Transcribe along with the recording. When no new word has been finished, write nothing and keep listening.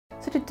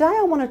So today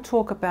I want to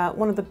talk about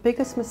one of the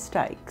biggest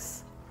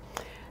mistakes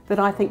that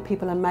I think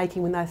people are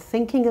making when they're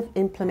thinking of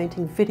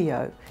implementing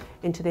video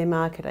into their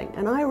marketing.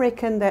 And I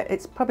reckon that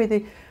it's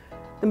probably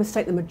the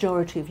mistake the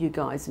majority of you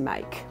guys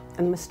make.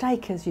 And the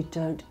mistake is you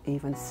don't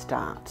even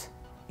start.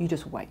 You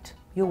just wait.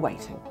 You're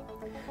waiting.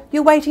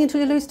 You're waiting until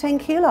you lose 10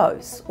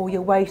 kilos, or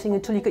you're waiting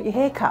until you get your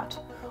hair cut,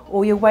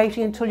 or you're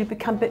waiting until you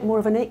become a bit more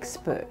of an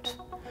expert.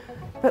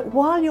 But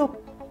while you're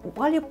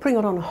putting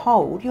it on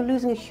hold, you're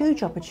losing a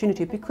huge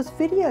opportunity because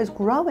video is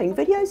growing,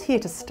 video is here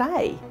to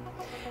stay.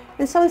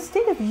 And so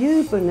instead of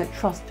you building that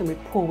trust and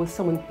rapport with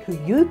someone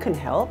who you can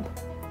help,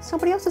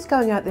 somebody else is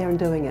going out there and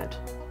doing it.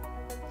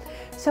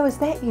 So is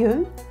that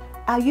you?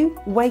 Are you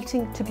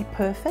waiting to be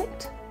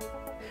perfect?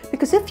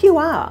 Because if you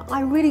are,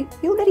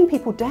 you're letting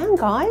people down,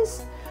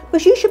 guys.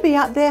 Because you should be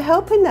out there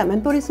helping them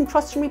and building some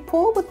trust and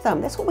rapport with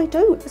them. That's what we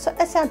do,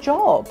 that's our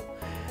job.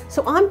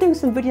 So I'm doing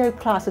some video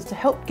classes to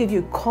help give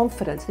you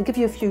confidence and give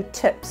you a few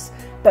tips.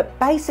 But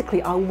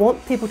basically I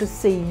want people to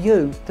see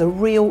you, the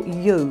real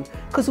you.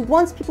 Because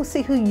once people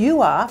see who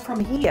you are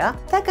from here,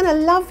 they're going to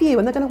love you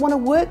and they're going to want to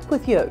work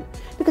with you.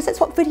 Because that's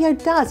what video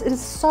does. It is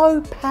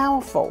so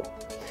powerful.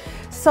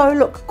 So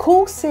look,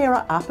 call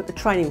Sarah up at the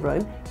training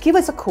room, give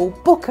us a call,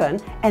 book in,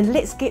 and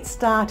let's get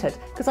started.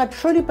 Because I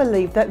truly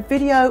believe that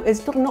video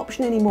is not an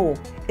option anymore.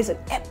 It's an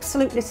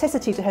absolute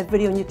necessity to have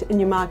video in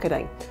your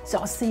marketing. So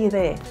I'll see you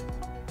there.